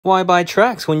Why buy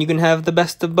tracks when you can have the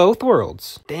best of both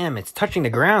worlds? Damn, it's touching the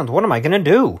ground. What am I gonna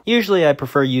do? Usually I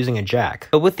prefer using a jack,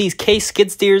 but with these case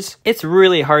skid steers, it's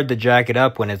really hard to jack it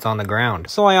up when it's on the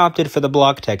ground. So I opted for the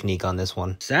block technique on this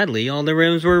one. Sadly, all the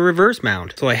rims were reverse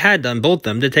mount, so I had to unbolt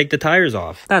them to take the tires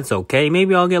off. That's okay,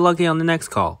 maybe I'll get lucky on the next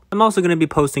call. I'm also gonna be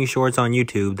posting shorts on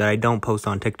YouTube that I don't post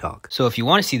on TikTok. So if you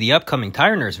want to see the upcoming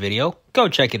Tire Nurse video, go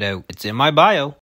check it out. It's in my bio.